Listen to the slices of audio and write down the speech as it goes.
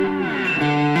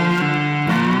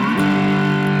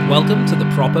Welcome to the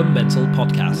Proper Mental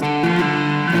Podcast.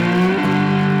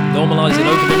 Normalising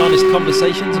open and honest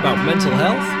conversations about mental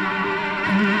health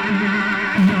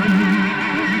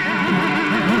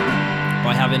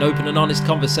by having open and honest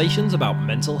conversations about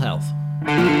mental health.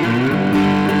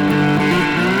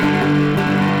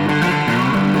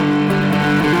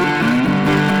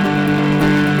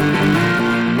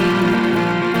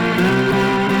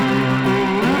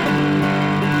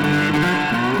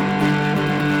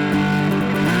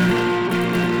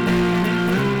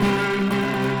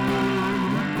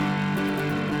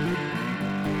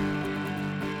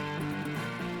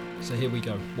 So here we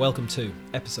go. Welcome to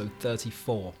episode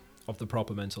 34 of the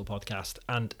Proper Mental Podcast.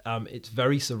 And it's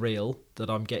very surreal that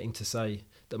I'm getting to say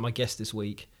that my guest this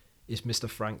week is Mr.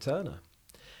 Frank Turner.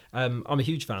 I'm a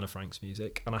huge fan of Frank's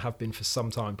music, and I have been for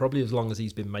some time, probably as long as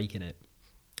he's been making it.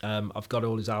 I've got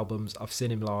all his albums. I've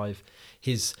seen him live.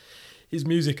 His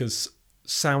music has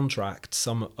soundtracked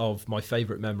some of my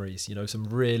favourite memories, you know, some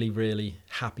really, really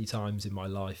happy times in my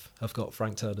life. I've got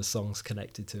Frank Turner's songs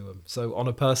connected to them. So on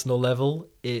a personal level,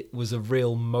 it was a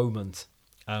real moment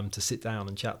to sit down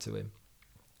and chat to him.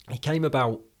 He came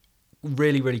about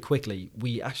really, really quickly.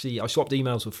 I swapped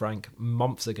emails with Frank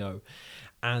months ago,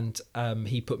 and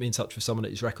he put me in touch with someone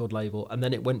at his record label, and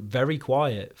then it went very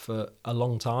quiet for a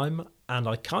long time, and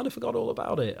I kind of forgot all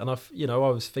about it. And I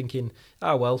was thinking,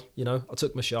 I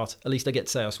took my shot. At least I get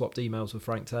to say I swapped emails with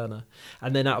Frank Turner.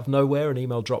 And then out of nowhere, an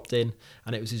email dropped in,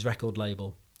 and it was his record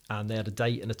label. And they had a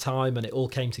date and a time, and it all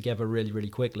came together really, really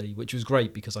quickly, which was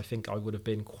great because I think I would have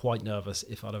been quite nervous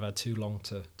if I'd have had too long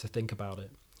to think about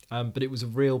it. But it was a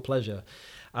real pleasure.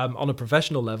 On a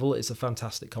professional level, it's a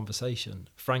fantastic conversation.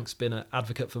 Frank's been an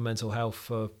advocate for mental health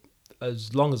for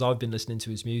as long as I've been listening to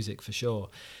his music, for sure.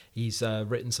 He's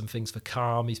written some things for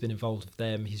Calm. He's been involved with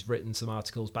them. He's written some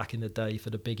articles back in the day for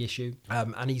The Big Issue.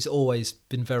 And he's always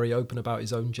been very open about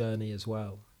his own journey as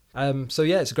well. It's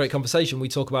a great conversation. We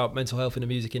talk about mental health in the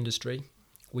music industry.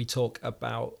 We talk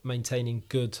about maintaining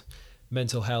good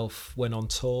mental health when on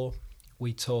tour.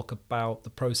 We talk about the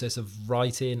process of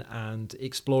writing and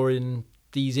exploring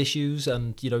these issues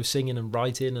and, singing and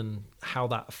writing and how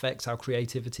that affects, how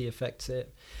creativity affects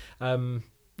it.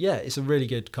 It's a really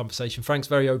good conversation. Frank's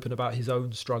very open about his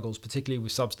own struggles, particularly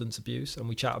with substance abuse. And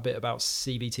we chat a bit about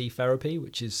CBT therapy,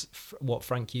 which is what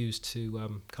Frank used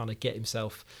to kind of get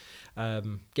himself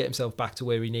back to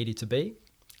where he needed to be.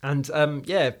 And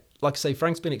like I say,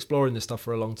 Frank's been exploring this stuff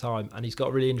for a long time, and he's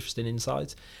got really interesting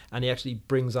insights, and he actually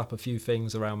brings up a few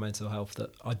things around mental health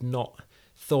that I'd not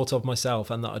thought of myself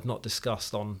and that I'd not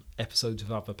discussed on episodes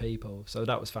with other people. So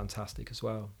that was fantastic as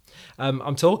well.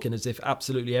 I'm talking as if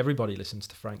absolutely everybody listens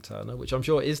to Frank Turner, which I'm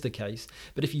sure is the case.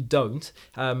 But if you don't,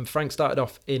 Frank started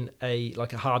off in a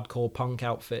hardcore punk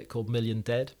outfit called Million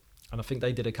Dead, and I think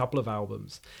they did a couple of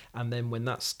albums. And then when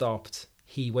that stopped,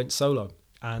 he went solo.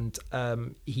 And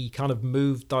he kind of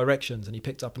moved directions, and he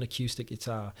picked up an acoustic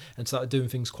guitar and started doing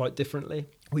things quite differently,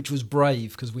 which was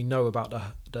brave because we know about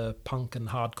the punk and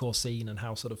hardcore scene and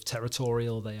how sort of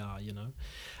territorial they are, he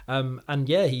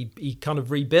kind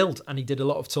of rebuilt, and he did a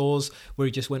lot of tours where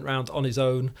he just went around on his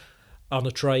own on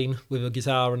a train with a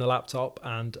guitar and a laptop,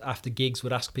 and after gigs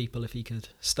would ask people if he could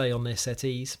stay on their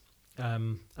settees.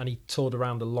 And he toured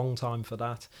around a long time for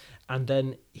that. And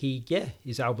then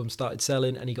his album started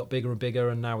selling, and he got bigger and bigger,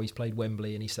 and now he's played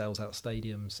Wembley and he sells out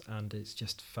stadiums, and it's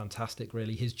just fantastic,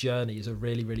 really. His journey is a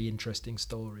really, really interesting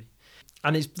story.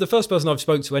 And it's the first person I've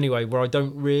spoke to anyway where I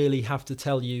don't really have to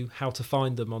tell you how to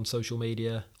find them on social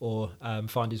media or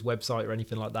find his website or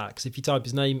anything like that. Because if you type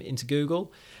his name into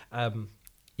Google,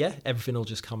 everything will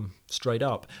just come straight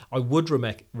up. I would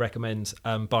recommend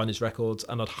buying his records,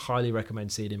 and I'd highly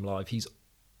recommend seeing him live. He's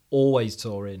always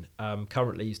touring.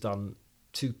 Currently, he's done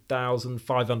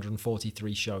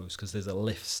 2,543 shows because there's a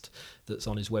list that's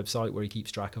on his website where he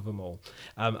keeps track of them all.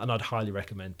 And I'd highly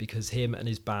recommend, because him and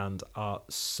his band are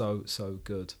so, so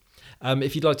good.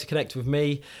 If you'd like to connect with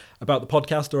me about the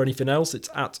podcast or anything else, it's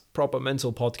at Proper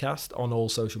Mental Podcast on all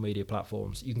social media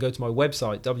platforms. You can go to my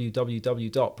website,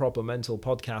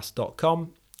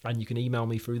 www.propermentalpodcast.com, and you can email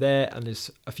me through there, and there's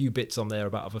a few bits on there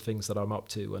about other things that I'm up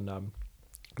to, and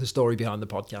the story behind the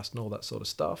podcast and all that sort of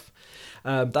stuff.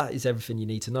 That is everything you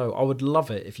need to know. I would love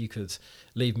it if you could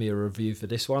leave me a review for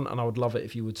this one, and I would love it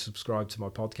if you would subscribe to my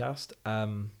podcast.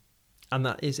 And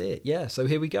that is it. Yeah, so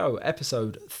here we go.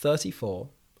 Episode 34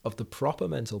 of the Proper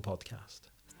Mental Podcast.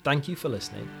 Thank you for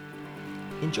listening.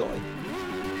 Enjoy.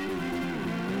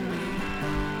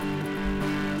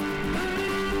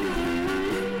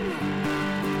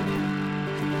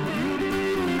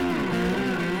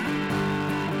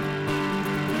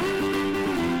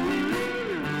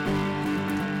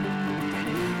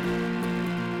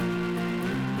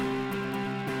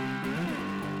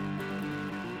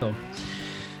 Cool.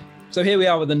 So here we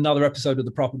are with another episode of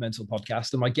the Proper Mental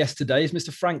Podcast, and my guest today is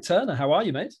Mr. Frank Turner. How are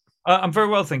you, mate? I'm very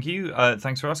well, thank you.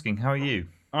 Thanks for asking. How are you?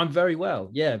 I'm very well.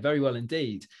 Yeah, very well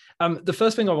indeed. The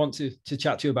first thing I want to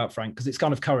chat to you about, Frank, because it's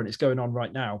kind of current, it's going on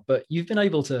right now, but you've been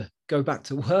able to go back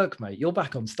to work, mate. You're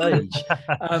back on stage.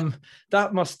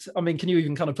 That must, I mean, can you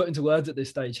even kind of put into words at this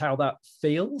stage how that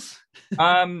feels?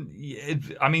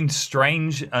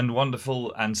 Strange and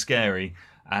wonderful and scary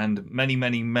and many,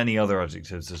 many, many other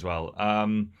adjectives as well.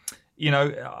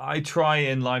 I try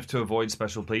in life to avoid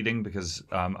special pleading because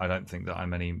I don't think that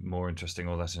I'm any more interesting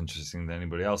or less interesting than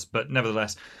anybody else. But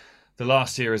nevertheless, the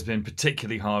last year has been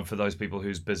particularly hard for those people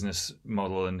whose business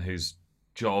model and whose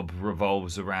job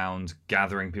revolves around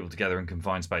gathering people together in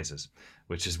confined spaces,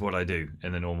 which is what I do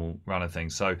in the normal run of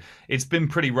things. So it's been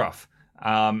pretty rough.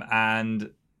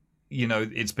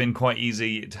 It's been quite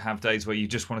easy to have days where you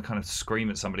just want to kind of scream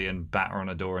at somebody and batter on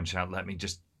a door and shout, "Let me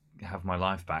just have my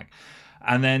life back."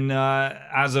 And then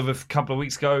as of a couple of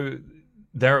weeks ago,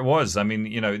 there it was. I mean,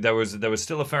 there was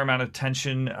still a fair amount of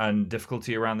tension and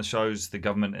difficulty around the shows. The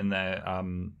government, in their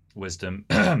wisdom,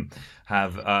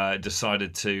 have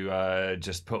decided to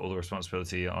just put all the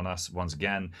responsibility on us once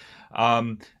again.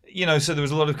 So there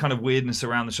was a lot of kind of weirdness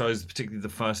around the shows, particularly the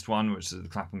first one, which is the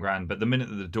Clapham Grand. But the minute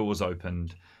that the doors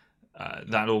opened,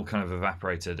 that all kind of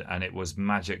evaporated, and it was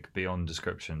magic beyond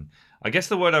description. I guess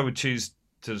the word I would choose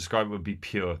to describe it would be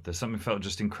pure. There's something felt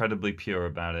just incredibly pure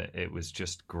about it. It was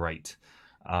just great.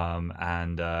 I'm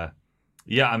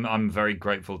very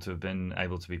grateful to have been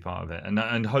able to be part of it.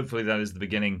 And hopefully that is the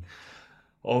beginning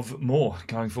of more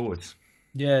going forward.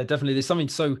 Yeah, definitely. There's something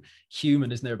so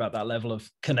human, isn't there, about that level of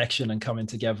connection and coming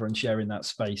together and sharing that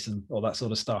space and all that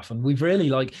sort of stuff. And we've really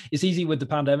it's easy with the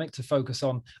pandemic to focus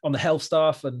on the health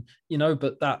stuff and,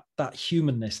 but that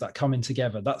humanness, that coming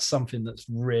together, that's something that's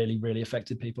really, really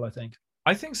affected people, I think.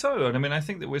 I think so, and I mean, I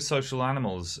think that we're social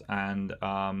animals, and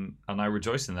I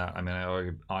rejoice in that. I mean,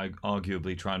 I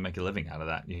arguably try and make a living out of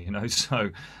that, So,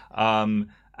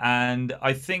 and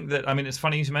I think that, I mean, it's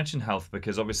funny you mentioned health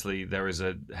because obviously there is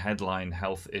a headline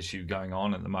health issue going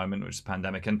on at the moment, which is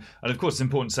pandemic, and of course it's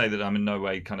important to say that I'm in no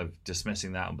way kind of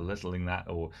dismissing that or belittling that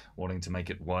or wanting to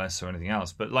make it worse or anything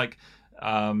else, but there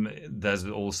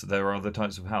are other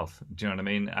types of health. Do you know what I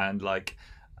mean? And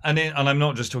And I'm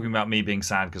not just talking about me being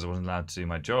sad because I wasn't allowed to do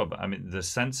my job. I mean, the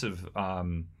sense of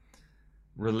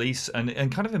release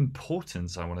and kind of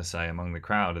importance, I want to say, among the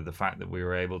crowd of the fact that we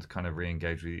were able to kind of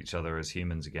re-engage with each other as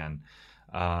humans again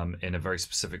in a very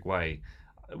specific way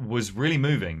was really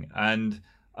moving. And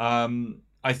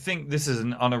I think this is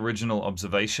an unoriginal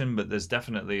observation, but there's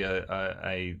definitely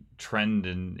a trend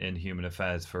in human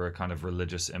affairs for a kind of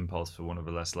religious impulse, for want of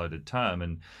a less loaded term.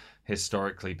 And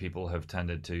historically, people have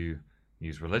tended to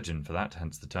use religion for that,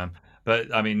 hence the term.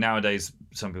 But I mean, nowadays,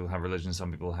 some people have religion, some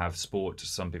people have sport,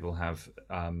 some people have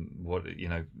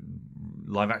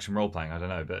live action role playing. I don't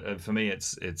know, but for me,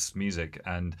 it's music,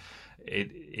 and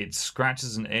it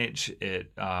scratches an itch.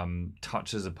 It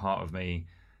touches a part of me,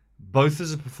 both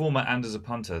as a performer and as a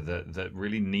punter, that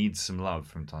really needs some love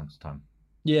from time to time.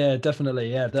 Yeah,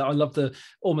 definitely. Yeah, I love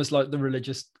almost like the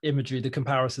religious imagery, the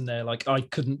comparison there. Like, I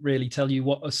couldn't really tell you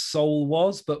what a soul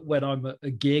was, but when I'm at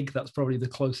a gig, that's probably the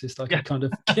closest I can kind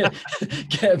of get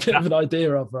a bit of an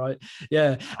idea of, right?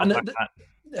 Yeah. And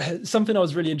something I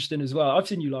was really interested in as well, I've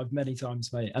seen you live many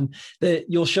times, mate, and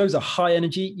your shows are high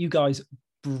energy. You guys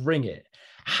bring it.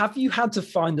 Have you had to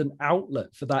find an outlet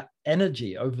for that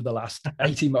energy over the last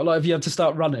 18 months? Like, have you had to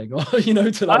start running or,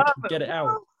 to get it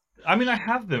out? I mean, I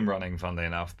have been running, funnily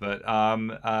enough, but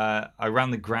I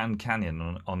ran the Grand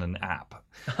Canyon on an app.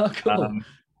 Oh, cool.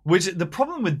 Which the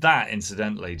problem with that,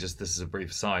 incidentally, just this is a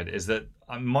brief aside, is that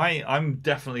I'm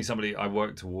definitely somebody, I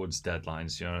work towards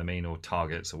deadlines, you know what I mean, or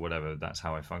targets or whatever. That's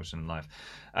how I function in life.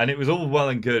 And it was all well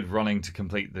and good running to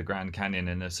complete the Grand Canyon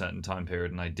in a certain time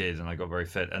period, and I did, and I got very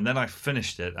fit. And then I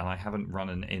finished it, and I haven't run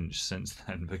an inch since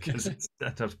then because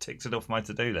I've ticked it off my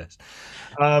to-do list.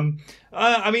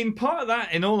 I mean, part of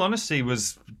that, in all honesty,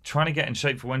 was trying to get in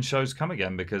shape for when shows come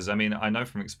again, because I mean, I know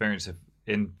from experience,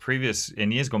 in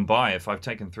years gone by, if I've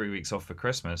taken 3 weeks off for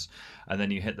Christmas and then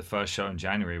you hit the first show in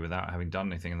January without having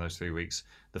done anything in those 3 weeks,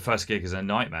 the first gig is a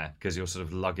nightmare because you're sort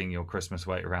of lugging your Christmas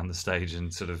weight around the stage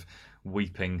and sort of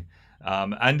weeping.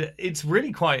 And it's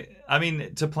really quite, I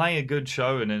mean, to play a good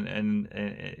show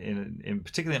in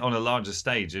particularly on a larger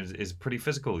stage is pretty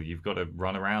physical. You've got to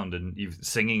run around, and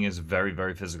singing is a very,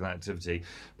 very physical activity,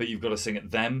 but you've got to sing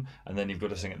at them, and then you've got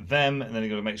to sing at them, and then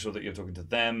you've got to make sure that you're talking to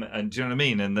them. And do you know what I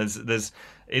mean? And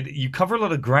you cover a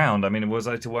lot of ground. I mean, was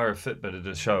I to wear a Fitbit at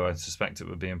a show, I suspect it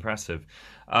would be impressive.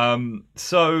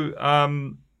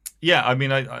 yeah, I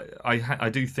mean, I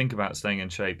do think about staying in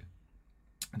shape,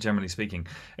 generally speaking.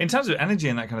 In terms of energy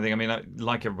and that kind of thing, I mean,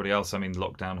 like everybody else, I mean,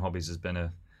 lockdown hobbies has been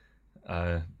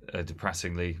a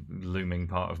depressingly looming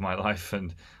part of my life,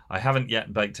 and I haven't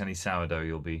yet baked any sourdough.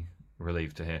 You'll be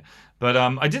relieved to hear, but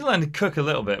I did learn to cook a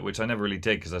little bit, which I never really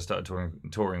did because I started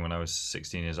touring when I was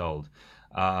 16 years old.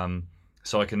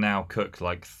 So I can now cook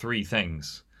like 3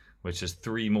 things, which is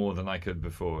 3 more than I could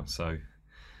before. So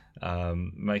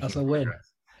making That's a win.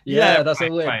 progress. Yeah, Yeah, that's a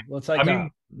right, win. right. We'll take I that.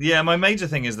 mean, yeah, my major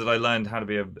thing is that I learned how to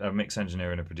be a mix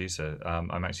engineer and a producer.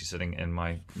 I'm actually sitting in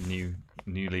my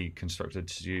newly constructed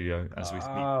studio as we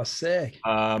speak. Ah, sick.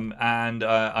 And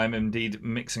I'm indeed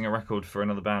mixing a record for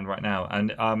another band right now.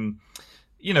 And,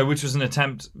 which was an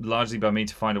attempt largely by me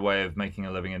to find a way of making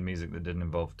a living in music that didn't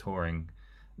involve touring.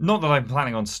 Not that I'm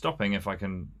planning on stopping if I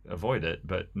can avoid it,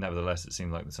 but nevertheless, it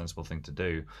seemed like the sensible thing to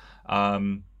do.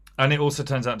 And it also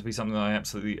turns out to be something that I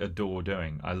absolutely adore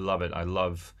doing. I love it. I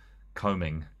love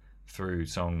combing through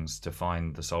songs to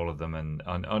find the soul of them,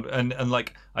 and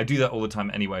like I do that all the time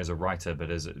anyway as a writer,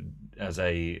 but as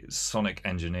a sonic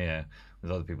engineer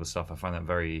with other people's stuff, I find that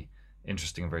very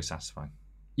interesting and very satisfying.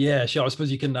 Yeah, sure. I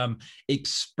suppose you can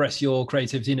express your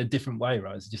creativity in a different way,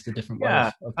 right? It's just a different way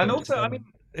Yeah, of and putting it also, I together. mean,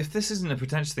 if this isn't a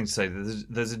pretentious thing to say,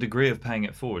 there's a degree of paying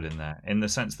it forward in there, in the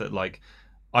sense that like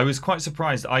I was quite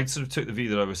surprised. I sort of took the view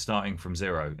that I was starting from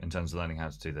zero in terms of learning how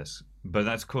to do this, but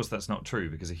that's of course that's not true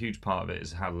because a huge part of it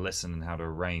is how to listen and how to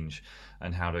arrange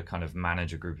and how to kind of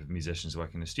manage a group of musicians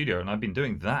working in the studio, and I've been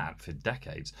doing that for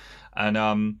decades,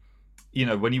 and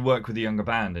when you work with a younger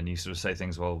band and you sort of say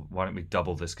things, well, why don't we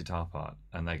double this guitar part,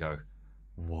 and they go,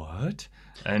 what?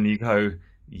 And you go,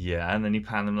 yeah, and then you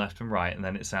pan them left and right, and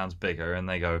then it sounds bigger, and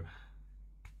they go,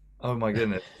 oh my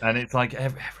goodness, and it's like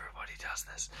everybody does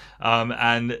this,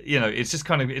 and it's just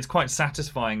kind of it's quite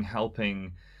satisfying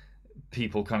helping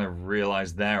people kind of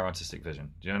realize their artistic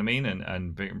vision. Do you know what I mean?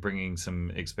 And bringing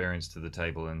some experience to the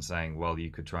table and saying, well,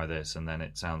 you could try this, and then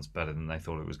it sounds better than they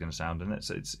thought it was going to sound, and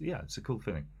it's a cool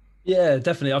feeling. Yeah,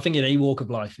 definitely. I think in any walk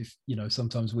of life, if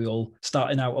sometimes we all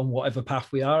starting out on whatever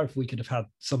path we are, if we could have had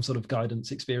some sort of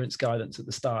experience guidance at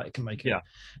the start, it can make Yeah,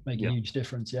 a yeah. huge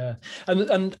difference. Yeah, and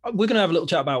we're going to have a little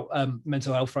chat about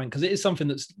mental health, Frank, because it is something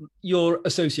that's you're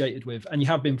associated with, and you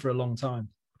have been for a long time.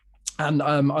 And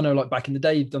I know, like back in the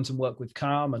day, you've done some work with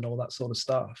Calm and all that sort of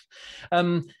stuff.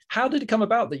 How did it come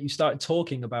about that you started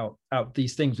talking about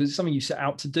these things? Was it something you set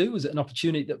out to do? Was it an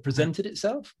opportunity that presented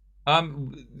itself?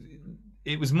 Um,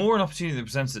 it was more an opportunity that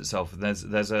presents itself.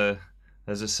 There's a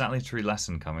salutary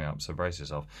lesson coming up, so brace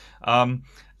yourself. I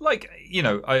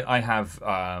have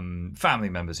family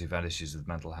members who've had issues with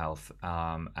mental health,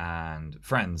 and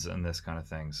friends and this kind of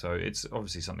thing. So it's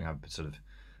obviously something I've sort of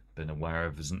been aware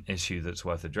of as an issue that's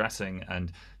worth addressing.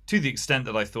 And to the extent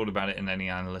that I thought about it in any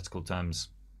analytical terms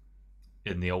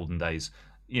in the olden days,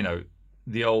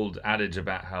 the old adage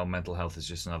about how mental health is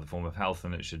just another form of health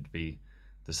and it should be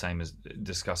the same as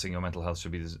discussing your mental health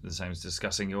should be the same as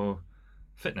discussing your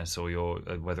fitness or your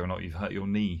whether or not you've hurt your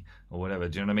knee or whatever.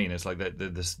 Do you know what I mean? It's like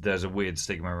there's a weird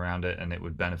stigma around it, and it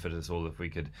would benefit us all if we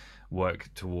could work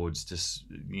towards just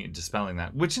dispelling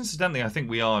that. Which, incidentally, I think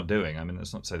we are doing. I mean,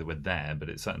 that's not to say that we're there, but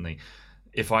it's certainly,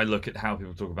 if I look at how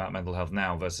people talk about mental health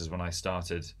now versus when I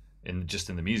started in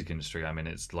the music industry, I mean,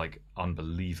 it's like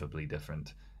unbelievably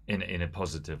different in a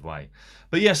positive way.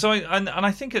 But yeah, so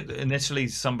I think initially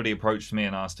somebody approached me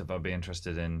and asked if I'd be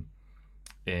interested in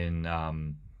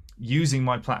using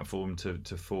my platform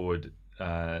to forward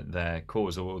their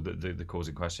cause or the cause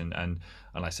in question, and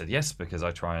I said yes, because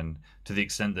I try and, to the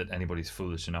extent that anybody's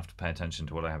foolish enough to pay attention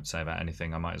to what I have to say about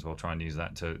anything, I might as well try and use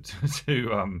that to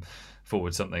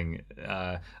forward something,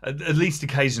 at least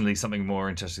occasionally something more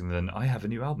interesting than I have a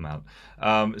new album out.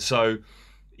 So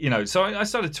I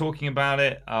started talking about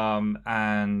it,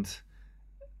 and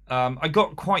I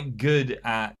got quite good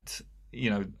at,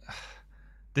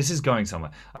 this is going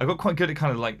somewhere. I got quite good at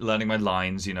kind of like learning my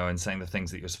lines, and saying the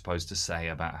things that you're supposed to say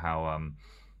about how,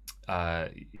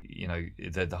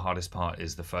 the hardest part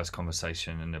is the first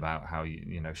conversation, and about how,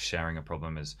 sharing a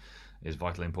problem is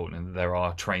vitally important. And there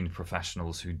are trained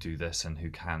professionals who do this and who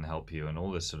can help you and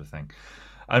all this sort of thing.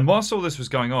 And whilst all this was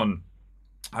going on,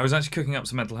 I was actually cooking up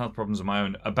some mental health problems of my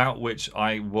own, about which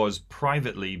I was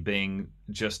privately being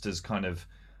just as kind of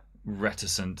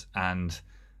reticent and,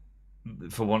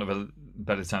 for want of a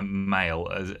better term, male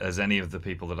as any of the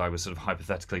people that I was sort of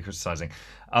hypothetically criticizing.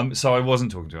 So I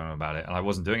wasn't talking to anyone about it, and I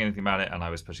wasn't doing anything about it, and I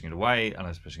was pushing it away, and I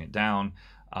was pushing it down.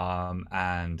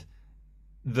 And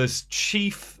the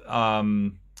chief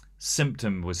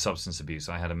symptom was substance abuse.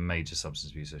 I had a major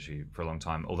substance abuse issue for a long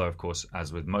time, although, of course,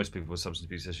 as with most people with substance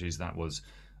abuse issues, that was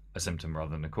a symptom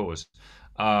rather than a cause.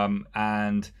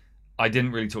 And I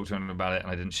didn't really talk to anyone about it,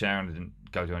 and I didn't share, and I didn't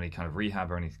go to any kind of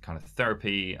rehab or any kind of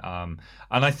therapy. And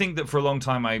I think that for a long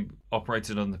time I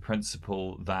operated on the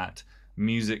principle that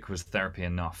music was therapy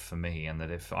enough for me, and that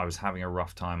if I was having a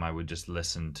rough time, I would just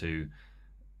listen to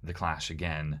The Clash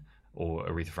again or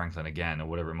Aretha Franklin again or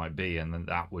whatever it might be, and then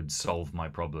that would solve my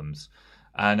problems.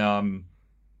 And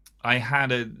I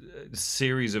had a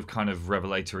series of kind of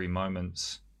revelatory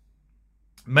moments,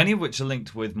 many of which are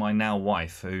linked with my now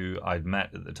wife, who I'd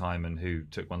met at the time and who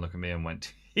took one look at me and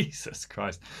went, Jesus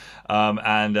Christ.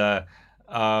 And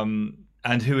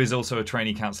who is also a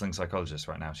trainee counseling psychologist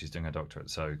right now. She's doing her doctorate,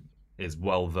 so is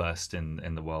well versed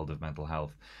in the world of mental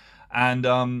health.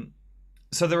 And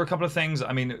so there were a couple of things.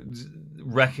 I mean,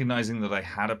 recognizing that I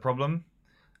had a problem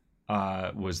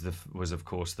was of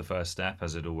course the first step,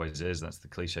 as it always is. That's the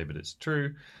cliche, but it's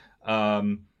true.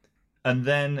 And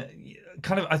then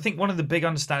kind of, I think one of the big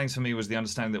understandings for me was the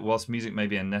understanding that whilst music may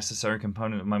be a necessary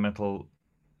component of my mental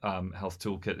health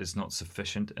toolkit, it's not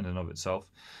sufficient in and of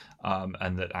itself,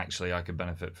 and that actually I could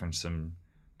benefit from some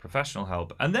professional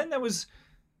help. And then there was,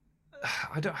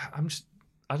 I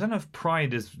don't know if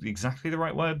pride is exactly the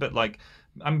right word, but like,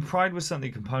 pride was certainly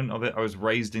a component of it. I was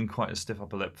raised in quite a stiff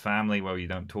upper lip family where you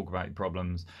don't talk about your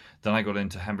problems. Then I got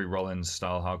into Henry Rollins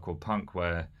style hardcore punk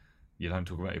where you don't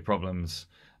talk about your problems.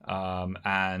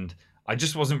 And I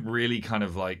just wasn't really kind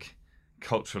of like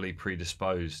culturally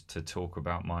predisposed to talk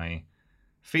about my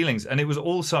feelings. And it was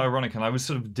also ironic, and I was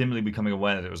sort of dimly becoming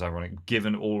aware that it was ironic,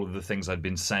 given all of the things I'd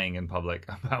been saying in public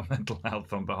about mental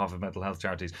health on behalf of mental health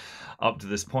charities up to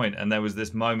this point. And there was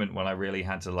this moment when I really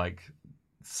had to like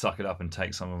suck it up and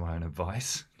take some of my own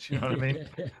advice. Do you know what I mean?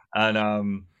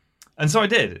 And so I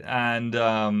did, and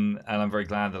I'm very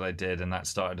glad that I did, and that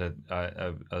started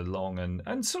a long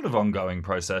and sort of ongoing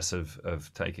process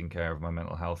of taking care of my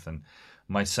mental health. And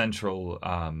my central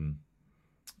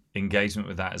engagement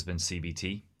with that has been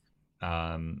CBT,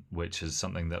 which is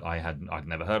something that I'd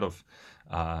never heard of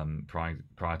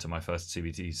prior to my first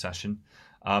CBT session.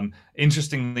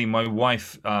 Interestingly, my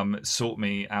wife sought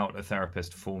me out a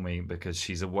therapist for me because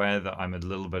she's aware that I'm a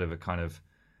little bit of a kind of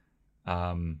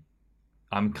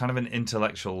I'm kind of an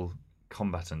intellectual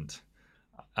combatant,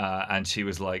 and she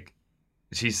was like,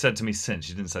 she said to me, since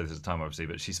she didn't say this at the time obviously,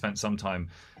 but she spent some time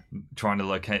trying to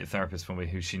locate a therapist for me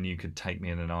who she knew could take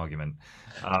me in an argument,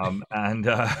 and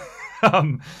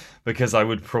because I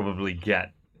would probably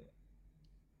get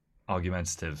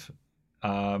argumentative.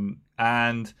 And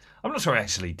I'm not sure I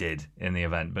actually did in the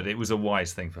event, but it was a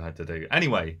wise thing for her to do.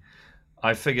 Anyway,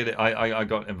 I figured I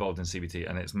got involved in CBT,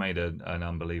 and it's made an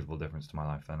unbelievable difference to my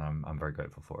life, and I'm very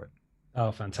grateful for it.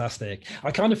 Oh, fantastic.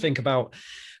 I kind of think about,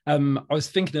 I was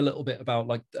thinking a little bit about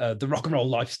like the rock and roll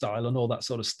lifestyle and all that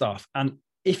sort of stuff. And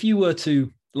if you were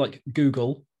to like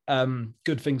Google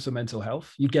good things for mental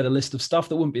health, you'd get a list of stuff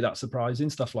that wouldn't be that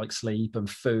surprising, stuff like sleep and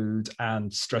food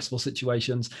and stressful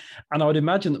situations. And I would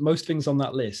imagine that most things on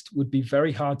that list would be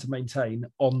very hard to maintain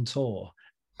on tour.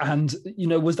 And, you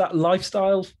know, was that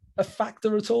lifestyle a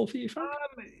factor at all for you, Frank?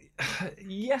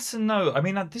 Yes and no. I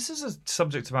mean, this is a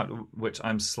subject about which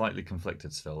I'm slightly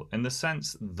conflicted still, in the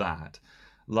sense that,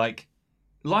 like,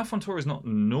 life on tour is not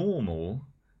normal,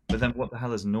 but then what the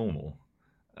hell is normal?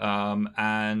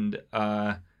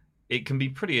 It can be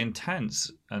pretty intense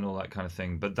and all that kind of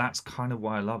thing, but that's kind of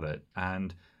why I love it.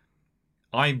 And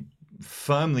I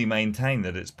firmly maintain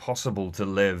that it's possible to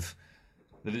live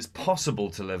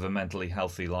a mentally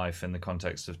healthy life in the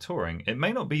context of touring. It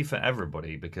may not be for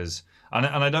everybody, because, and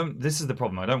I don't, this is the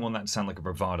problem, I don't want that to sound like a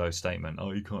bravado statement,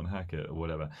 oh, you can't hack it or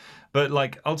whatever. But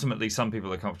like, ultimately, some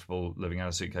people are comfortable living out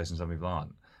of a suitcase and some people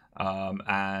aren't.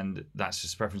 And that's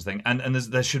just a preference thing. And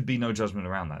there should be no judgment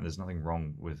around that. There's nothing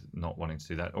wrong with not wanting to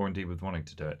do that, or indeed with wanting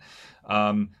to do it.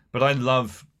 But I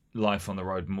love life on the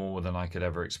road more than I could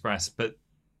ever express. But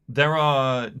there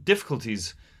are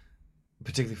difficulties,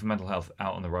 particularly for mental health,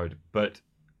 out on the road, but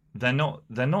they're not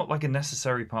like a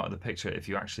necessary part of the picture if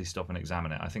you actually stop and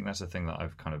examine it. I think that's the thing that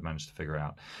I've kind of managed to figure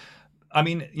out. I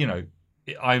mean, you know,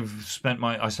 I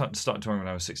started touring when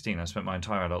I was 16. I spent my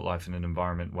entire adult life in an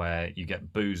environment where you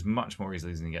get booze much more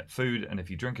easily than you get food, and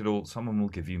if you drink it all, someone will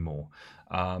give you more.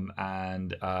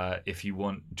 And if you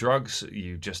want drugs,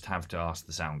 you just have to ask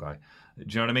the sound guy. Do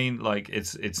you know what I mean? Like,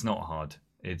 it's not hard.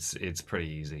 It's pretty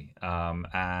easy. You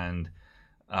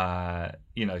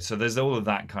know, so there's all of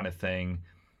that kind of thing.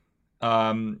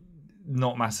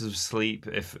 Not massive sleep,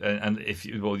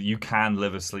 you can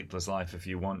live a sleepless life if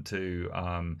you want to.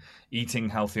 Eating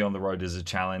healthy on the road is a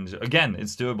challenge. Again,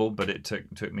 it's doable, but it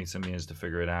took me some years to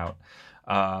figure it out.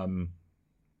 I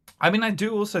mean, I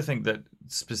do also think that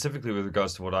specifically with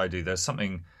regards to what I do, there's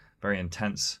something very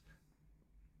intense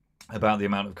about the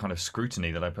amount of kind of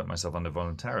scrutiny that I put myself under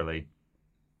voluntarily.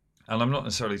 And I'm not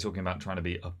necessarily talking about trying to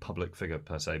be a public figure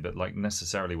per se, but like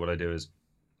necessarily what I do is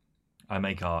I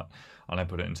make art and I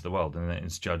put it into the world, and then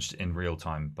it's judged in real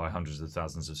time by hundreds of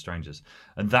thousands of strangers,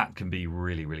 and that can be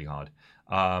really, really hard.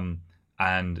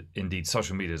 And indeed,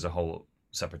 social media is a whole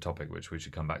separate topic, which we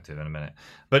should come back to in a minute.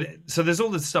 But so there's all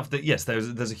this stuff that, yes,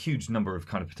 there's a huge number of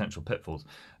kind of potential pitfalls,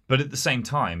 but at the same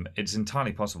time, it's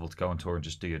entirely possible to go on tour and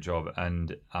just do your job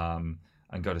and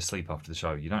go to sleep after the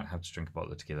show. You don't have to drink a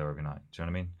bottle of tequila every night. Do you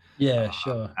know what I mean? Yeah,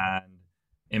 sure. And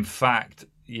in fact,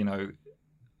 you know,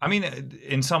 I mean,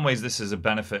 in some ways, this is a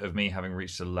benefit of me having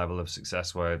reached a level of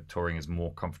success where touring is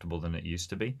more comfortable than it used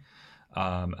to be,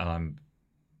 and I'm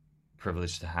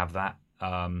privileged to have that.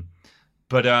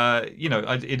 But you know,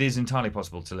 it is entirely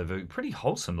possible to live a pretty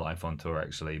wholesome life on tour,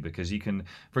 actually, because you can,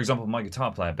 for example, my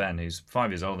guitar player Ben, who's 5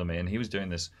 years older than me, and he was doing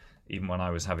this even when I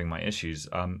was having my issues.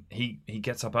 He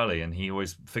gets up early and he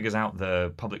always figures out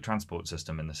the public transport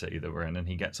system in the city that we're in, and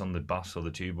he gets on the bus or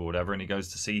the tube or whatever, and he goes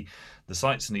to see the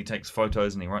sights and he takes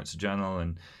photos and he writes a journal,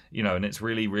 and you know, and it's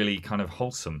really, really kind of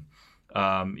wholesome.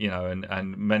 You know,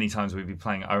 and many times we'd be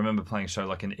playing. I remember playing a show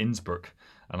like in Innsbruck,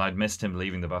 and I'd missed him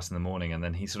leaving the bus in the morning, and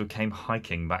then he sort of came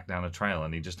hiking back down a trail,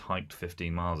 and he just hiked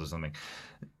 15 miles or something.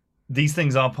 These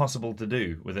things are possible to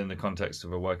do within the context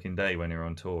of a working day when you're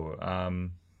on tour.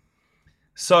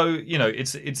 So you know,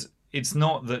 it's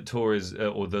not that tour is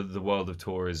or the world of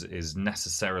tour is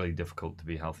necessarily difficult to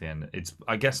be healthy in. It's,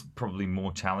 I guess, probably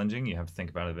more challenging. You have to think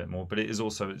about it a bit more, but it is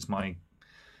also it's my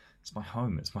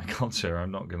home, it's my culture.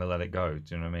 I'm not going to let it go.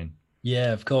 Do you know what I mean?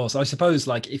 Yeah, of course. I suppose,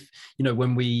 like, if you know,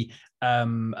 when we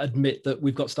admit that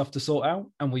we've got stuff to sort out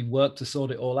and we work to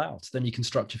sort it all out, then you can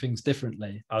structure things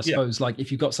differently. I suppose, like,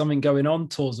 if you've got something going on,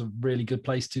 tour's a really good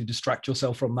place to distract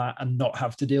yourself from that and not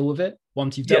have to deal with it.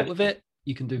 Once you've dealt with it,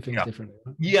 you can do things differently.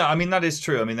 Yeah, I mean, that is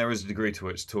true. I mean, there is a degree to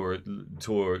which tour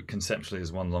conceptually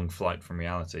is one long flight from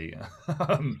reality.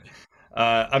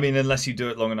 I mean, unless you do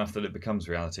it long enough that it becomes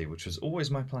reality, which was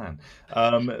always my plan.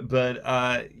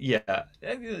 Yeah,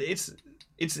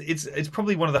 it's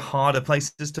probably one of the harder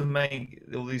places to make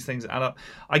all these things add up.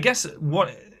 I guess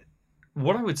what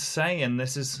I would say, and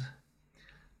this is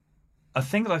a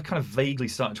thing that I've kind of vaguely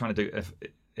started trying to do,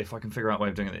 if I can figure out a way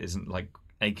of doing it that isn't like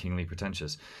achingly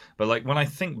pretentious, but like when I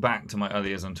think back to my early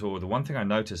years on tour, the one thing I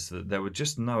noticed that there were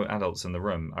just no adults in the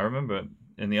room. I remember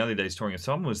in the early days touring, if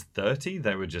someone was 30,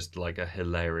 they were just like a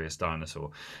hilarious dinosaur.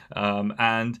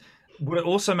 And what it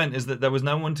also meant is that there was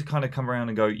no one to kind of come around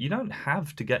and go, you don't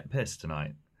have to get pissed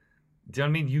tonight. Do you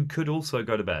know what I mean? You could also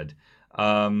go to bed.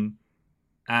 And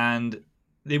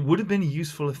it would have been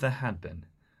useful if there had been.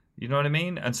 You know what I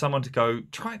mean? And someone to go,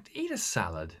 try eat a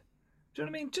salad. Do you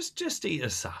know what I mean? Just eat a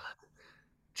salad.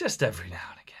 Just every now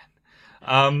and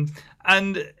again.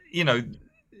 And, you know,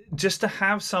 just to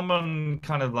have someone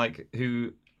kind of like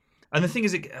who... And the thing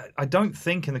is, I don't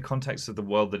think in the context of the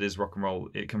world that is rock and roll,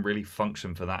 it can really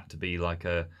function for that to be like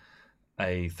a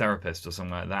therapist or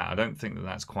something like that. I don't think that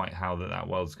that's quite how that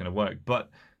world's going to work. But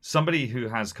somebody who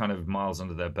has kind of miles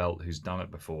under their belt, who's done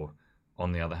it before,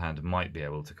 on the other hand, might be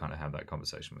able to kind of have that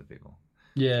conversation with people.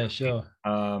 Yeah, sure.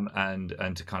 And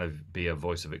to kind of be a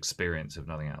voice of experience, if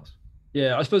nothing else.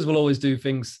 Yeah, I suppose we'll always do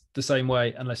things the same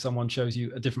way unless someone shows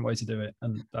you a different way to do it,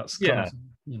 and that's kind of,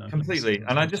 you know, completely.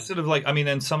 And I just sort of like, I mean,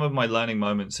 in some of my learning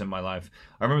moments in my life,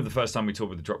 I remember the first time we toured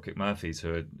with the Dropkick Murphys,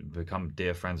 who had become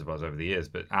dear friends of ours over the years.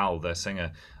 But Al, their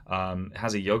singer,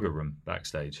 has a yoga room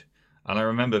backstage, and I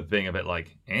remember being a bit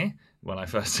like, when I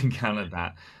first encountered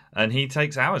that. And he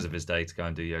takes hours of his day to go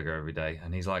and do yoga every day.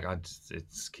 And he's like, it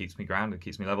keeps me grounded, it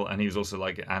keeps me level. And he was also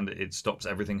like, and it stops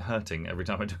everything hurting every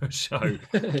time I do a show.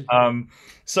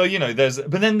 So, you know,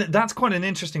 but then that's quite an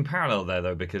interesting parallel there,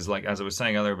 though, because like, as I was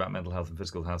saying earlier about mental health and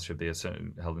physical health should be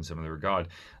held in similar regard.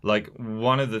 Like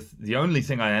one of the only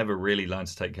thing I ever really learned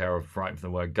to take care of right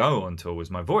from the word go on tour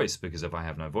was my voice, because if I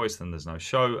have no voice, then there's no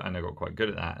show. And I got quite good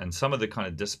at that. And some of the kind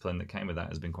of discipline that came with that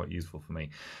has been quite useful for me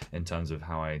in terms of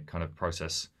how I kind of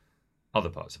process other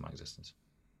parts of my existence.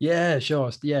 Yeah, sure.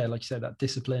 Yeah, like you said, that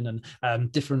discipline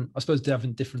and different, I suppose,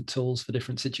 having different tools for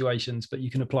different situations, but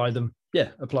you can apply them.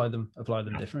 Yeah, apply them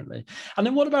differently. And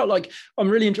then what about, like,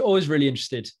 I'm always really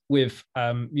interested with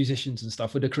musicians and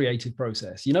stuff with the creative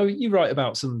process. You know, you write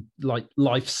about some like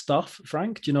life stuff,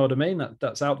 Frank. Do you know what I mean?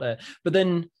 That's out there, but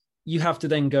then you have to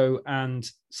then go and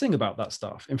sing about that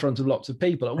stuff in front of lots of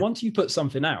people. And once you put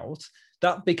something out,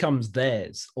 that becomes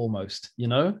theirs almost. You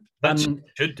know, that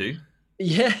should do.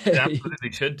 Yeah, it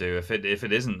absolutely should do. If it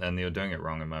isn't, then you're doing it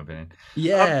wrong, in my opinion.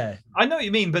 Yeah, I know what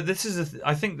you mean, but this is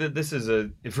I think that this is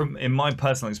in my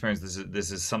personal experience,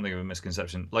 this is something of a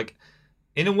misconception. Like,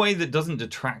 in a way that doesn't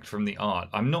detract from the art.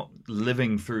 I'm not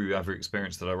living through every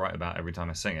experience that I write about every time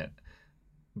I sing it,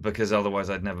 because otherwise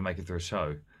I'd never make it through a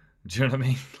show. Do you know what I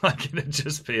mean? Like, it'd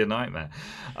just be a nightmare.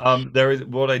 There is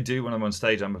what I do when I'm on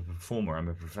stage. I'm a performer. I'm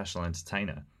a professional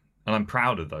entertainer, and I'm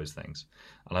proud of those things,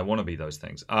 and I want to be those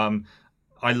things.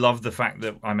 I love the fact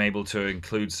that I'm able to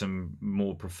include some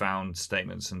more profound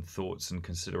statements and thoughts and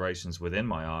considerations within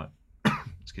my art.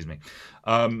 Excuse me.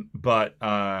 But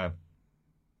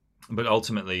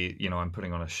ultimately, you know, I'm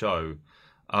putting on a show.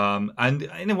 And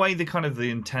in a way, the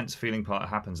intense feeling part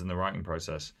happens in the writing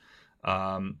process.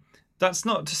 That's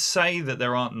not to say that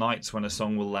there aren't nights when a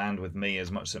song will land with me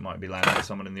as much as it might be landing with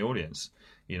someone in the audience,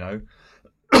 you know.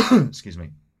 Excuse me.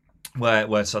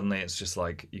 Where suddenly it's just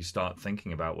like you start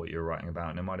thinking about what you're writing about,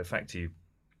 and it might affect you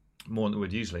more than it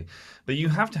would usually. But you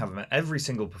have to have every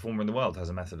single performer in the world has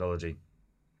a methodology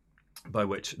by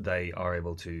which they are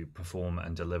able to perform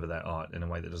and deliver their art in a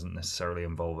way that doesn't necessarily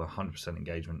involve 100%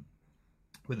 engagement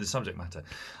with the subject matter.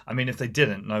 I mean, if they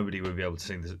didn't, nobody would be able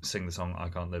to sing the song "I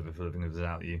Can't Live If Living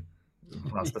Without You."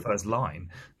 That's the first line.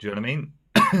 Do you know what I mean?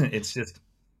 It's just,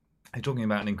 you're talking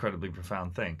about an incredibly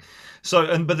profound thing.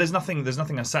 So, but there's nothing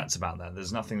assets about that.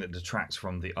 There's nothing that detracts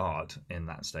from the art in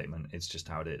that statement. It's just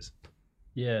how it is.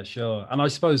 Yeah, sure. And I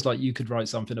suppose like you could write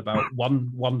something about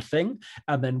one thing,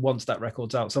 and then once that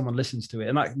record's out, someone listens to it,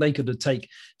 and that they could take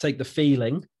the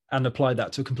feeling and apply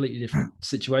that to a completely different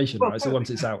situation, right? So once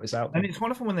it's out, it's out. And it's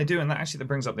wonderful when they do. And that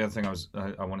brings up the other thing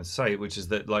I wanted to say, which is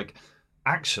that, like,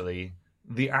 actually,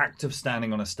 the act of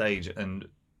standing on a stage and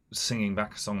singing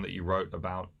back a song that you wrote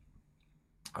about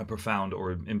a profound,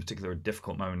 or in particular a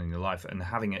difficult moment in your life, and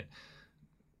having it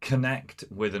connect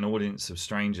with an audience of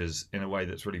strangers in a way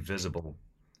that's really visible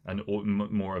and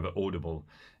more of an audible,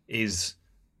 is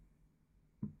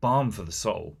balm for the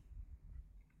soul.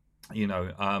 You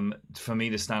know, for me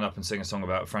to stand up and sing a song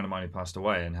about a friend of mine who passed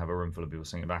away and have a room full of people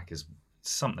sing it back is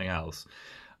something else.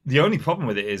 The only problem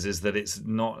with it is that it's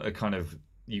not a kind of,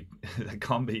 it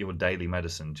can't be your daily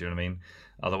medicine. Do you know what I mean?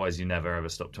 Otherwise, you never ever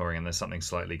stop touring, and there's something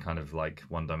slightly kind of like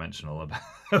one-dimensional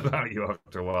about you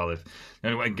after a while. If the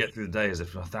only way I can get through the day is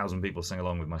if 1,000 people sing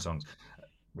along with my songs,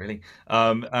 really.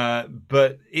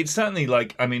 But it's certainly,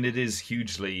 like, I mean, it is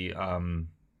hugely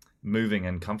moving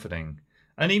and comforting,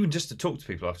 and even just to talk to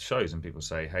people after shows and people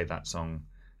say, "Hey, that song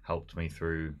helped me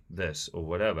through this," or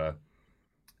whatever.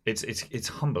 It's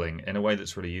humbling in a way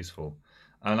that's really useful,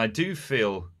 and I do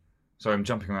feel. Sorry, I'm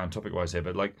jumping around topic-wise here,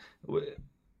 but like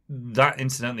that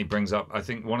incidentally brings up, I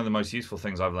think, one of the most useful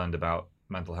things I've learned about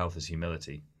mental health is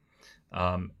humility.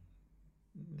 Some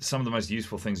of the most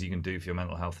useful things you can do for your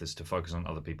mental health is to focus on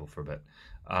other people for a bit,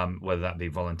 whether that be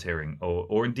volunteering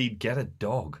or indeed get a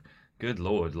dog. Good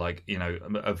Lord. Like, you know,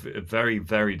 a very,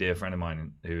 very dear friend of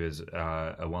mine who is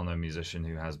a well-known musician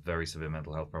who has very severe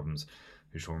mental health problems,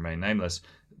 who shall remain nameless,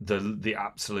 the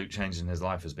absolute change in his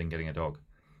life has been getting a dog.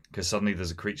 Because suddenly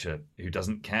there's a creature who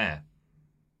doesn't care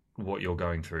what you're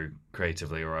going through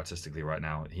creatively or artistically right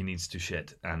now. He needs to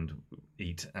shit and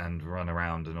eat and run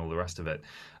around and all the rest of it.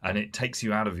 And it takes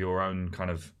you out of your own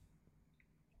kind of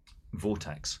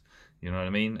vortex. You know what I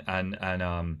mean? And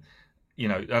you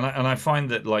know, and I find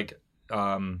that, like,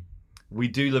 we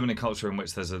do live in a culture in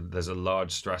which there's a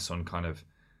large stress on kind of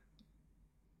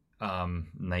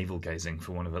navel gazing,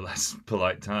 for want of a less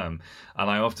polite term,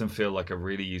 and I often feel like a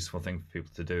really useful thing for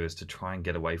people to do is to try and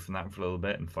get away from that for a little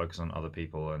bit and focus on other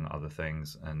people and other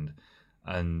things, and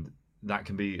that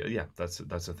can be, yeah, that's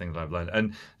a thing that I've learned.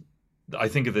 And I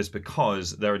think of this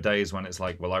because there are days when it's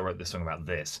like, well, I wrote this song about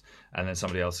this, and then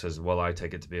somebody else says, well, I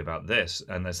take it to be about this,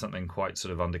 and there's something quite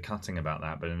sort of undercutting about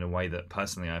that, but in a way that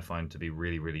personally I find to be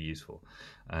really, really useful.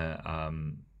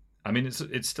 I mean,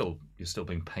 it's still, you're still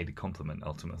being paid a compliment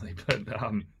ultimately, but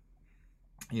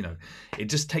you know, it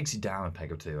just takes you down a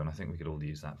peg or two, and I think we could all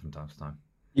use that from time to time.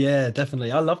 Yeah,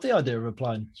 definitely. I love the idea of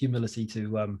applying humility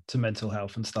to mental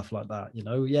health and stuff like that. You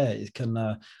know, yeah, it can.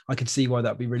 I can see why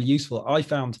that'd be really useful. I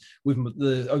found with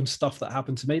the own stuff that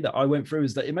happened to me that I went through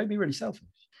is that it made me really selfish.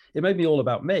 It made me all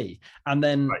about me, and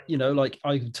then right. You know, like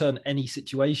I could turn any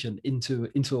situation into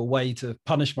a way to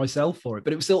punish myself for it,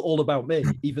 but it was still all about me,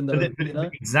 even though you know?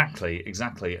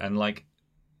 Exactly, and like,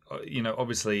 you know,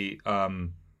 obviously, I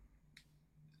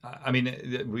mean,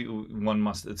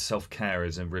 self-care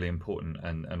is really important,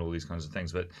 and all these kinds of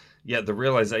things, but yeah, the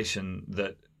realization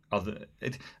that and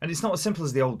it's not as simple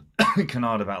as the old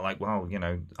canard about, like, well, you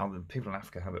know, other people in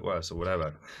Africa have it worse or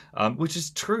whatever, which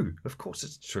is true. Of course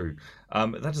it's true.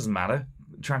 That doesn't matter.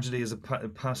 Tragedy is a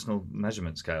personal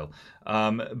measurement scale.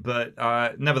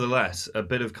 But nevertheless, a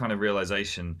bit of kind of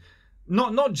realization,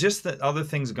 not just that other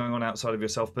things are going on outside of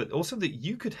yourself, but also that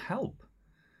you could help.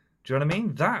 Do you know what I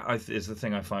mean? Is the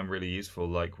thing I find really useful.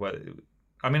 Like,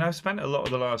 I mean, I've spent a lot of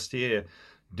the last year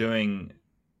doing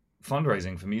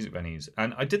fundraising for music venues,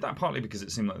 and I did that partly because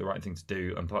it seemed like the right thing to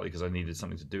do, and partly because I needed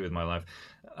something to do with my life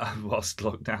whilst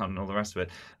locked down and all the rest of it.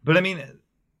 But I mean,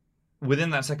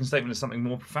 within that second statement is something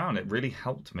more profound. It really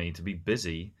helped me to be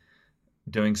busy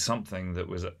doing something that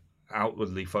was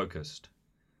outwardly focused.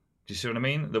 Do you see what I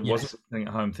mean? That wasn't Yes. sitting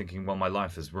at home thinking, well, my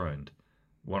life is ruined.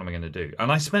 What am I going to do?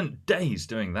 And I spent days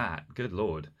doing that. Good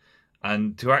Lord.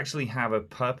 And to actually have a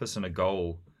purpose and a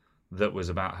goal that was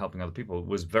about helping other people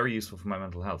was very useful for my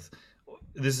mental health.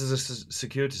 This is a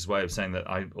circuitous way of saying that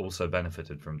I also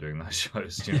benefited from doing those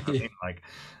shows. Do you know what I mean? Like,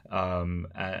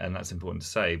 and that's important to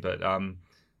say. But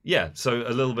yeah, so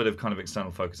a little bit of kind of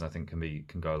external focus, I think,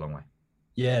 can go a long way.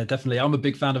 Yeah, definitely. I'm a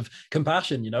big fan of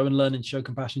compassion, and learning to show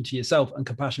compassion to yourself and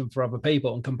compassion for other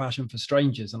people and compassion for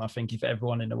strangers. And I think if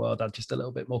everyone in the world had just a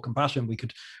little bit more compassion, we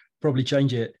could probably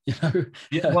change it,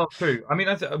 Yeah, well, true. I mean,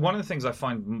 one of the things I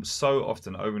find so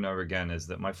often over and over again is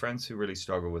that my friends who really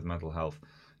struggle with mental health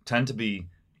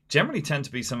generally tend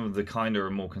to be some of the kinder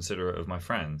and more considerate of my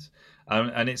friends.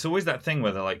 And it's always that thing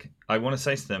where they're like, I want to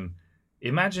say to them,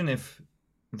 imagine if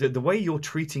the way you're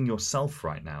treating yourself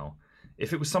right now,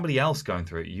 if it was somebody else going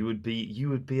through it, you would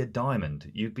be a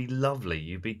diamond. You'd be lovely.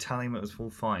 You'd be telling them it was all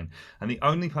fine. And the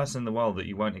only person in the world that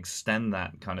you won't extend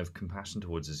that kind of compassion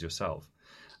towards is yourself.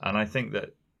 And I think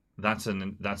that's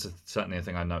certainly a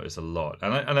thing I notice a lot,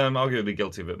 and I'm arguably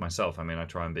guilty of it myself. I mean, I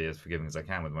try and be as forgiving as I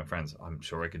can with my friends. I'm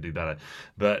sure I could do better,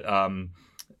 but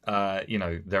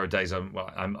there are days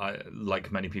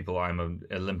like many people, I'm an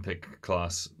Olympic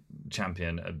class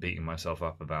champion at beating myself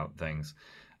up about things,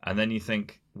 and then you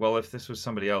think, well, if this was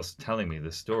somebody else telling me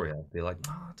this story, I'd be like,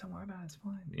 oh, don't worry about it, it's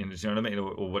fine. Do you know what I mean,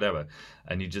 or whatever.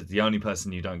 And the only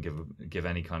person you don't give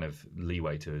any kind of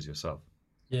leeway to is yourself.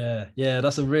 Yeah,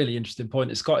 that's a really interesting point.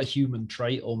 It's quite a human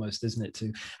trait almost, isn't it?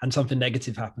 And something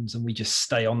negative happens and we just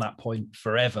stay on that point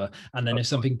forever. And then if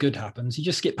something good happens, you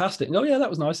just skip past it and go, yeah, that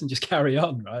was nice, and just carry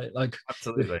on, right? Like,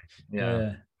 absolutely.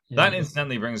 Yeah. That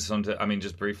incidentally brings us on to, I mean,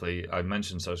 just briefly, I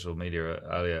mentioned social media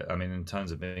earlier. I mean, in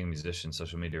terms of being a musician,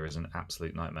 social media is an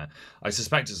absolute nightmare. I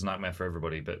suspect it's a nightmare for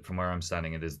everybody, but from where I'm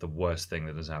standing, it is the worst thing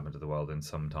that has happened to the world in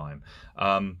some time.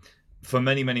 For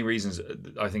many, many reasons,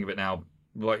 I think of it now,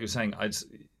 like you're saying,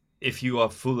 if you are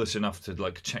foolish enough to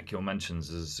like check your mentions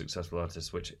as a successful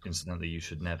artist, which incidentally you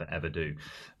should never ever do,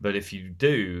 but if you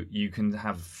do, you can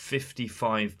have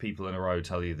 55 people in a row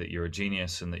tell you that you're a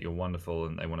genius and that you're wonderful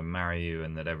and they want to marry you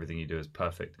and that everything you do is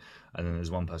perfect, and then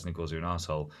there's one person who calls you an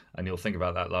asshole, and you'll think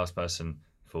about that last person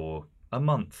for a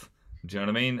month. Do you know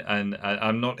what I mean? And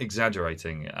I'm not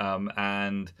exaggerating.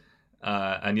 And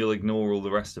you'll ignore all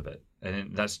the rest of it,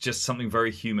 and that's just something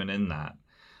very human in that.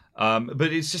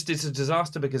 But it's a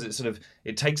disaster because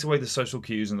it takes away the social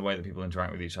cues and the way that people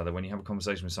interact with each other. When you have a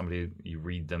conversation with somebody, you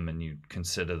read them and you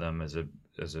consider them as a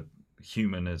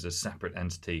human, as a separate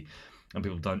entity, and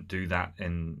people don't do that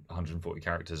in 140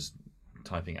 characters,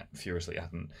 typing furiously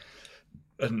at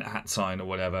an at sign or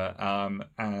whatever.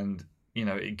 And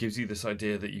it gives you this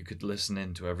idea that you could listen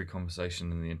into every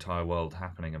conversation in the entire world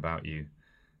happening about you,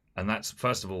 and that's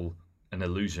first of all an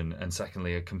illusion, and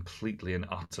secondly a completely and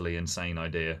utterly insane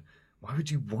idea. Why would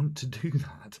you want to do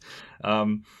that?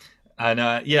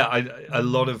 A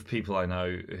lot of people I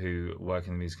know who work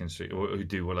in the music industry or who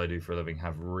do what I do for a living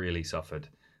have really suffered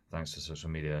thanks to social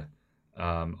media.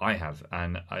 I have,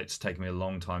 and it's taken me a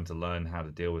long time to learn how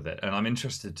to deal with it, and I'm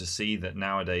interested to see that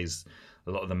nowadays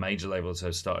a lot of the major labels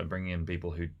have started bringing in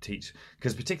people who teach,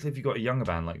 because particularly if you've got a younger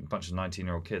band, like a bunch of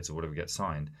 19-year-old kids or whatever, get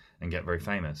signed and get very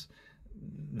famous,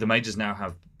 the majors now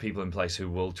have people in place who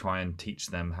will try and teach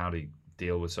them how to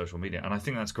deal with social media. And I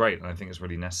think that's great. And I think it's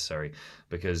really necessary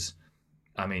because,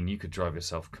 I mean, you could drive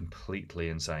yourself completely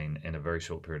insane in a very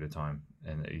short period of time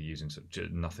and using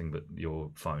nothing but your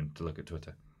phone to look at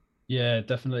Twitter. Yeah,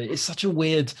 definitely. It's such a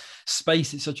weird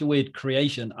space. It's such a weird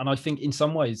creation. And I think in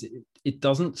some ways it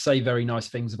doesn't say very nice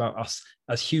things about us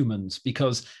as humans,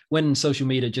 because when social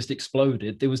media just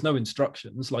exploded, there was no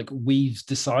instructions. Like, we've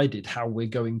decided how we're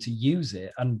going to use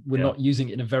it, and we're not using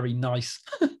it in a very nice,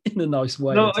 in a nice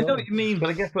way. No, I know what you mean, but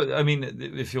I guess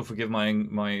if you'll forgive my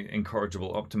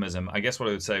incorrigible optimism, I guess what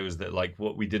I would say was that, like,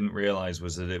 what we didn't realize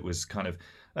was that it was kind of,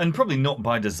 and probably not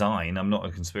by design, I'm not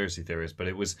a conspiracy theorist, but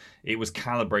it was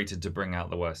calibrated to bring out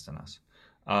the worst in us.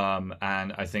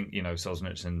 And I think,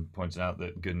 Solzhenitsyn pointed out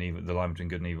that good and evil, the line between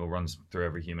good and evil runs through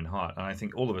every human heart. And I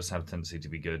think all of us have a tendency to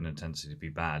be good and a tendency to be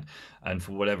bad. And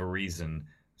for whatever reason,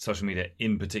 social media,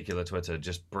 in particular Twitter,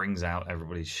 just brings out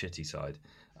everybody's shitty side.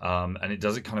 And it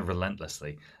does it kind of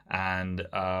relentlessly. And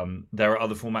there are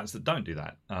other formats that don't do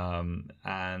that.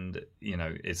 And, you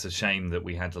know, it's a shame that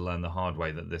we had to learn the hard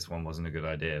way that this one wasn't a good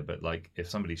idea. But, like, if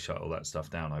somebody shut all that stuff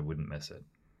down, I wouldn't miss it.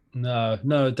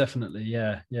 No, definitely.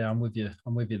 Yeah. I'm with you.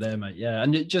 I'm with you there, mate. Yeah.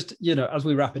 And it just, you know, as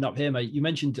we're wrapping up here, mate, you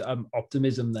mentioned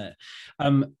optimism there.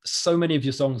 So many of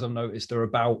your songs I've noticed are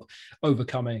about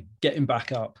overcoming, getting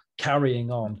back up, carrying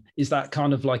on. Is that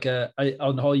kind of like are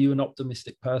you an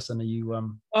optimistic person? Are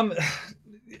you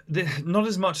not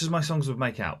as much as my songs would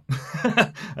make out.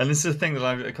 And this is a thing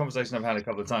that a conversation I've had a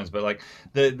couple of times, but like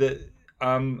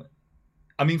I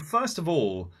mean, first of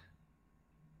all,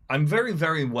 I'm very,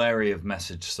 very wary of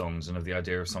message songs and of the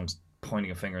idea of songs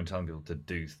pointing a finger and telling people to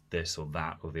do this or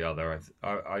that or the other.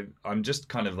 I'm just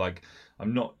kind of like,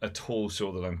 I'm not at all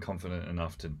sure that I'm confident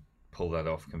enough to pull that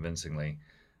off convincingly.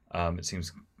 It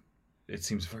seems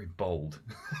very bold,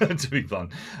 to be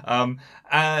blunt.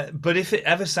 But if it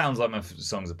ever sounds like my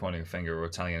songs are pointing a finger or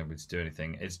telling anybody to do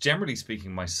anything, it's generally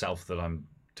speaking myself that I'm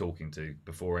talking to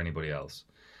before anybody else,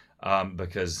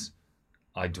 because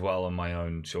I dwell on my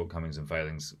own shortcomings and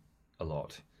failings a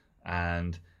lot.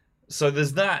 And so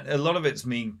there's that. A lot of it's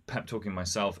me pep talking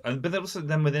myself. But also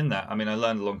then within that, I mean, I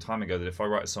learned a long time ago that if I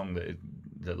write a song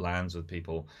that lands with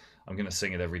people, I'm going to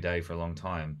sing it every day for a long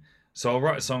time. So I'll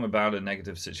write a song about a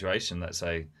negative situation, let's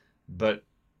say, but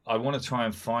I want to try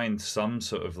and find some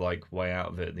sort of like way out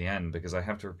of it at the end, because I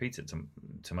have to repeat it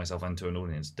to myself and to an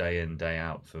audience day in, day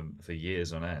out for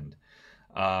years on end.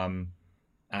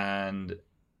 And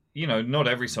you know, not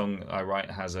every song I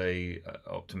write has a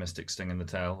optimistic sting in the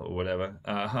tail or whatever.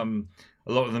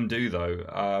 A lot of them do,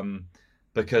 though,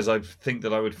 because I think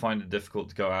that I would find it difficult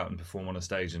to go out and perform on a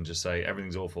stage and just say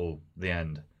everything's awful, the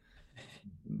end,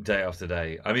 day after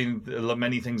day. I mean,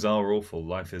 many things are awful.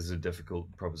 Life is a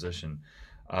difficult proposition.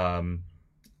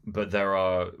 But there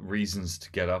are reasons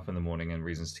to get up in the morning and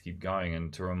reasons to keep going.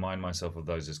 And to remind myself of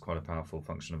those is quite a powerful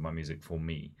function of my music for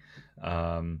me.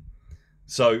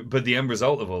 But the end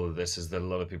result of all of this is that a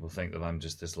lot of people think that I'm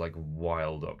just this like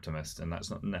wild optimist, and that's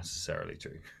not necessarily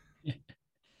true. Yeah.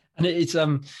 And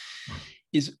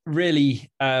it's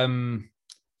really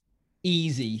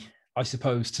easy, I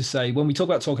suppose, to say when we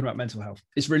talking about mental health,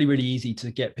 it's really, really easy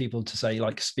to get people to say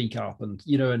like speak up and,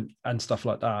 you know, and stuff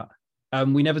like that.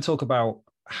 We never talk about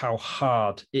how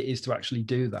hard it is to actually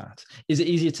do that. Is it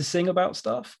easier to sing about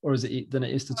stuff, or is it than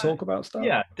it is to talk about stuff?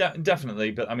 Yeah,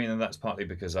 definitely. But I mean, and that's partly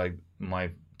because my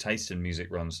taste in music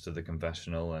runs to the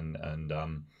confessional, and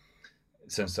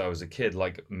since I was a kid,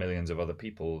 like millions of other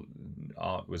people,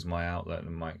 art was my outlet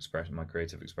and my expression, my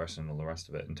creative expression, and all the rest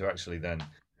of it. And to actually then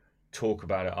talk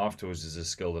about it afterwards is a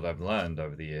skill that I've learned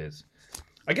over the years.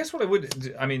 I guess what I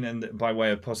would, I mean, and by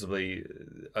way of possibly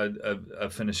a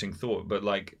finishing thought, but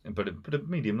a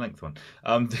medium length one.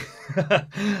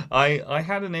 I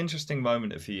had an interesting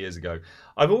moment a few years ago.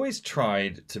 I've always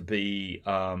tried to be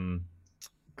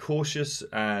cautious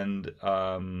and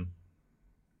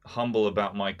humble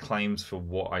about my claims for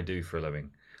what I do for a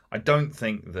living. I don't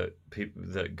think that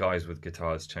that guys with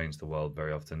guitars change the world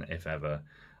very often, if ever.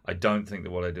 I don't think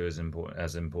that what I do is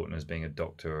as important as being a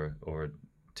doctor or a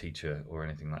teacher or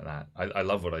anything like that. I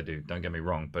love what I do, don't get me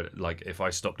wrong, but like if I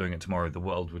stopped doing it tomorrow, the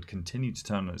world would continue to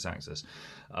turn on its axis.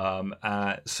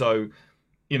 So,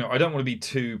 you know, I don't want to be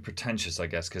too pretentious, I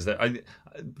guess, because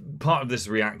part of this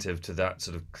reactive to that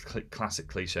sort of classic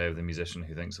cliche of the musician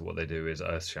who thinks that what they do is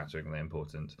earth-shatteringly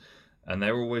important. And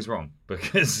they're always wrong,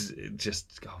 because it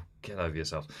just, get over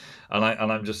yourself. And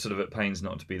I'm just sort of at pains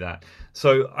not to be that.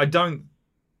 So I don't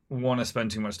want to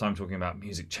spend too much time talking about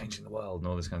music changing the world and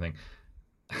all this kind of thing.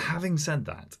 Having said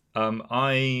that,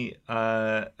 I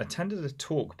attended a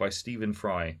talk by Stephen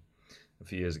Fry a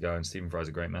few years ago, and Stephen Fry's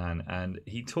a great man, and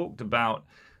he talked about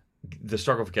the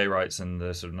struggle for gay rights in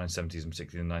the sort of 1970s and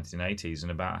particularly the 1980s,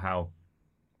 and about how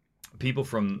people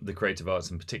from the creative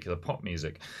arts, in particular pop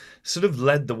music, sort of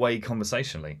led the way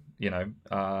conversationally. You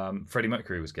know, Freddie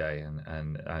Mercury was gay,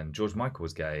 and George Michael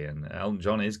was gay, and Elton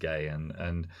John is gay,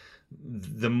 and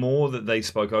the more that they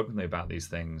spoke openly about these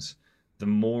things, the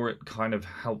more it kind of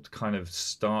helped kind of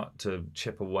start to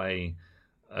chip away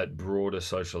at broader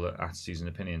social attitudes and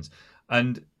opinions.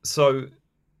 And so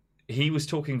he was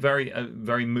talking very,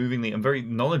 very movingly and very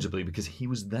knowledgeably, because he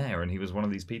was there and he was one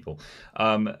of these people,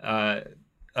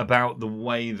 about the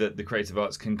way that the creative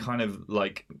arts can kind of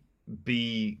like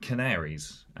be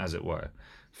canaries, as it were,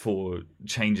 for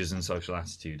changes in social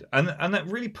attitude. And that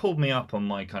really pulled me up on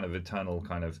my kind of eternal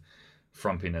kind of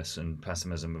frumpiness and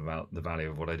pessimism about the value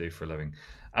of what I do for a living,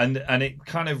 and it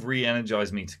kind of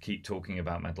re-energized me to keep talking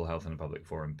about mental health in a public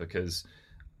forum, because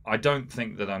I don't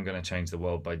think that I'm going to change the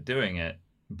world by doing it,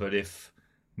 but if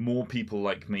more people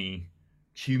like me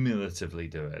cumulatively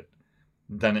do it,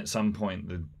 then at some point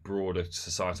the broader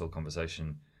societal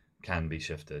conversation can be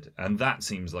shifted. And that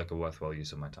seems like a worthwhile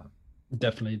use of my time.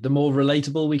 Definitely. The more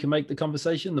relatable we can make the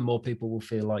conversation, the more people will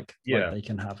feel like they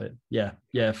can have it. Yeah.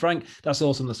 Frank, that's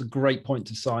awesome. That's a great point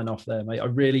to sign off there, mate. I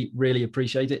really, really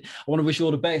appreciate it. I want to wish you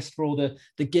all the best for all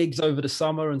the gigs over the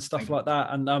summer and stuff like that.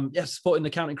 And supporting the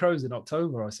Counting Crows in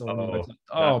October, I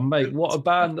saw. Mate, what a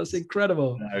band. That's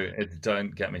incredible. No,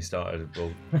 don't get me started.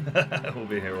 We'll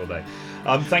be here all day.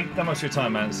 Thank you so much for your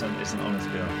time, man. It's an honor to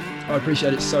be on. I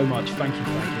appreciate it so much. Thank you,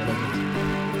 Frank. I love it.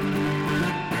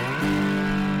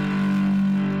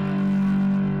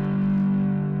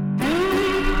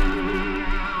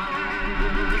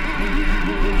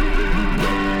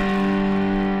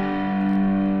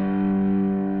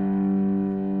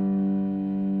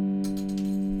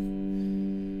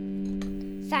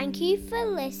 Thank you for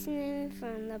listening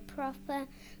from the Proper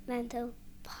Mental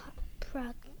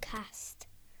Podcast.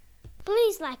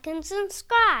 Please like and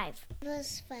subscribe. Give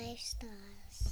us 5 stars.